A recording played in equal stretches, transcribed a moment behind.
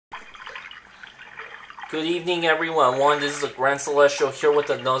Good evening, everyone. This is the Grand Celestial here with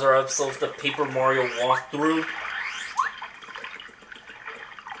another episode of the Paper Mario walkthrough.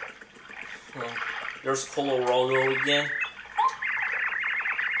 There's Colorado again.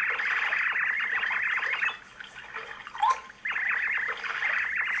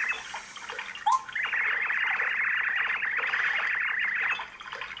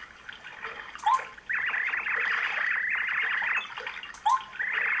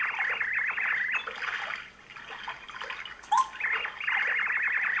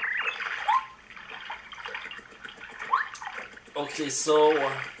 Okay, so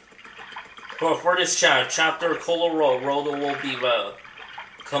for this chapter, Colorado will be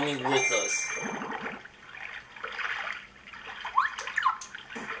coming with us.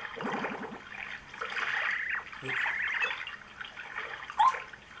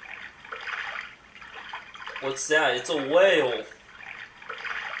 What's that? It's a whale.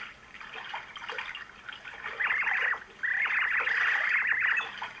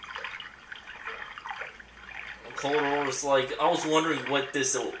 Colorado's like, I was wondering what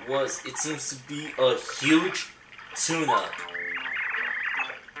this was. It seems to be a huge tuna.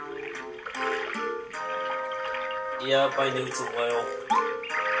 Yep, I knew it's a whale.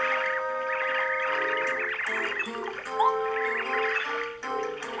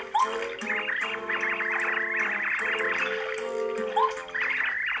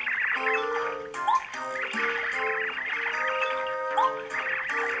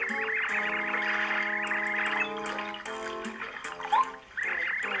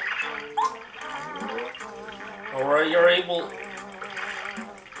 Alright, you're able...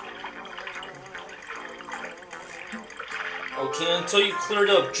 Okay, until you clear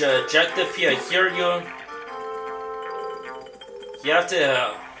the objective here, you have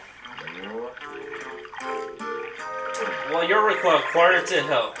to... well, you're required to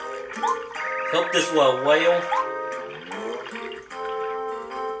help this whale.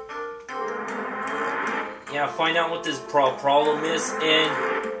 Yeah, find out what this problem is,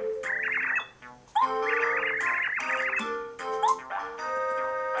 and...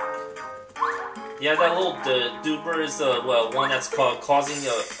 yeah, that little duper is the one that's causing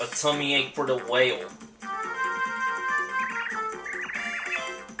a tummy ache for the whale.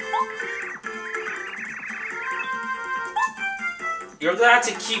 You're gonna have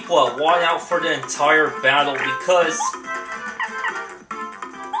to keep one out for the entire battle because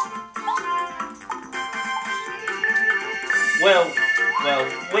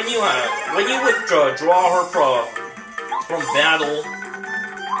when you withdraw her from battle.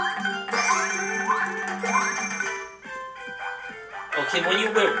 Okay, when you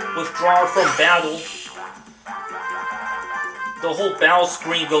withdraw from battle, the whole battle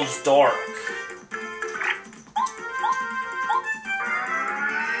screen goes dark.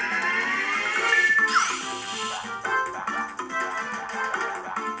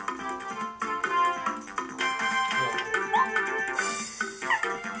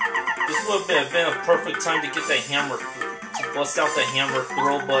 This would have been a perfect time to get the hammer, to bust out the hammer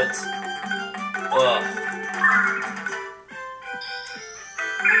throw, but, oh,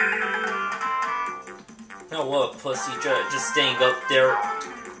 what a pussy, just staying up there.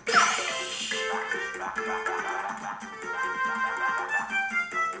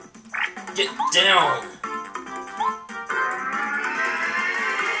 Get down!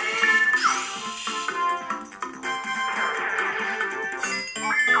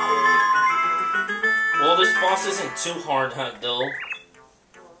 Well, this boss isn't too hard, though.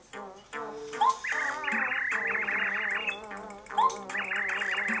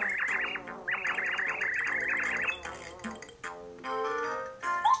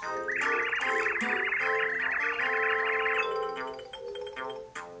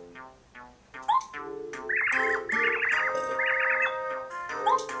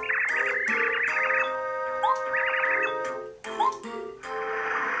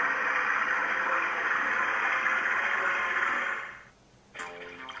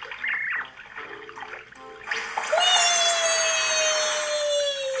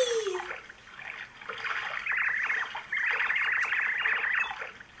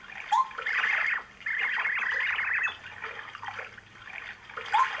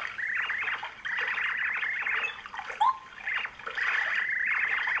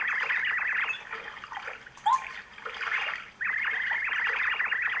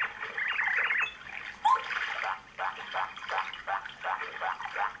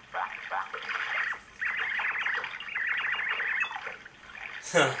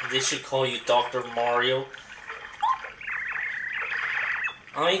 They should call you Dr. Mario.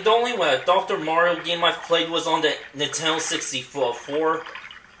 I mean, the only Dr. Mario game I've played was on the Nintendo 64.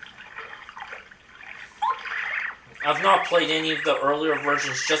 I've not played any of the earlier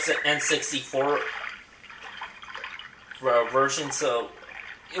versions, just the N64 version, so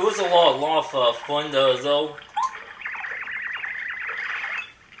it was a lot of fun though.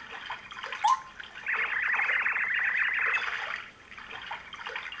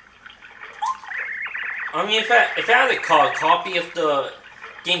 I mean, if I had a copy of the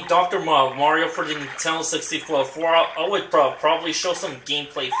game Dr. Mario for the Nintendo 64, I would probably show some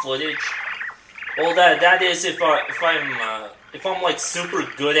gameplay footage. Well, that is if I'm like super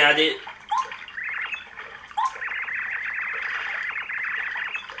good at it.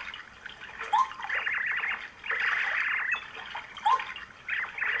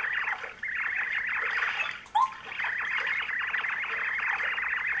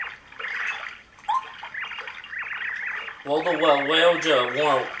 Well, the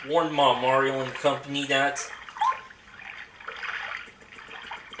whale warned Mario and company that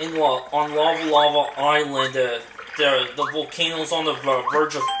on Lava Island, the volcano's on the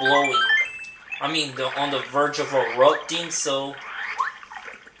verge of blowing. I mean, on the verge of erupting. So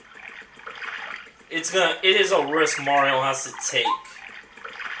it is a risk Mario has to take.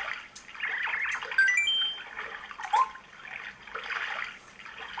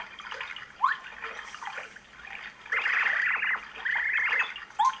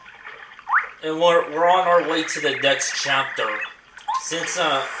 And we're on our way to the next chapter. Since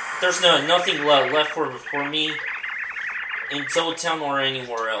there's nothing left for me in Toad Town or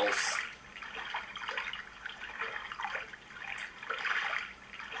anywhere else.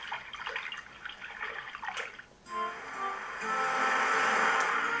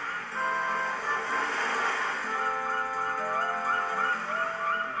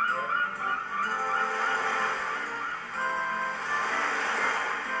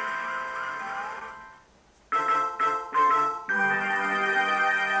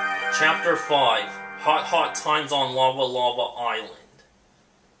 Chapter 5, Hot Times on Lava Island.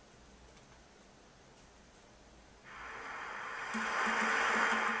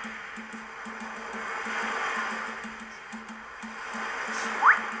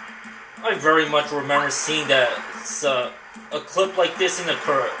 I very much remember seeing a clip like this in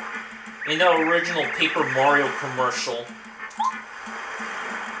the original Paper Mario commercial.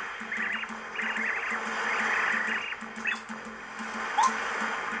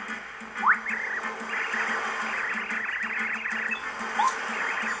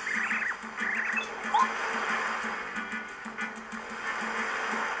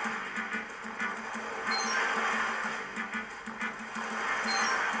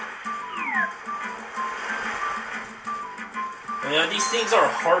 Yeah, these things are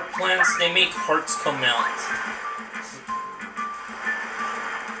heart plants. They make hearts come out.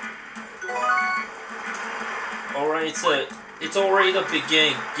 Alright, it's already the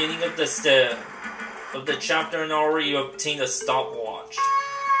beginning of the chapter, and already obtained a stopwatch.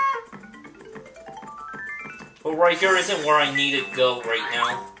 But right here isn't where I need to go right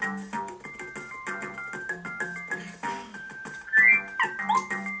now.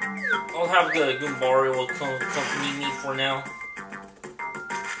 I'll have the Goombario accompany me for now.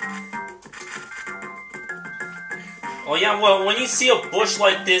 Oh yeah, well, when you see a bush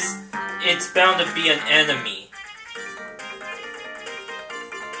like this, it's bound to be an enemy.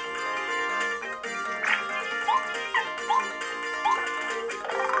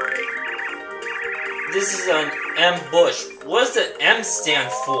 This is an ambush. What does the M stand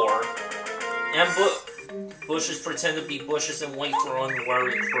for? Bushes pretend to be bushes and wait for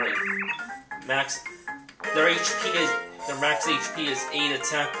unwary prey. Their max HP is 8,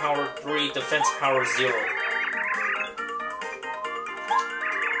 attack power 3, defense power 0.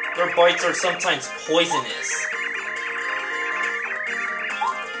 Their bites are sometimes poisonous.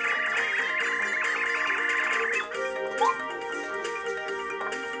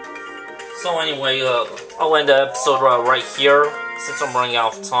 So anyway, I'll end the episode right here, since I'm running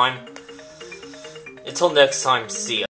out of time. Until next time, see ya.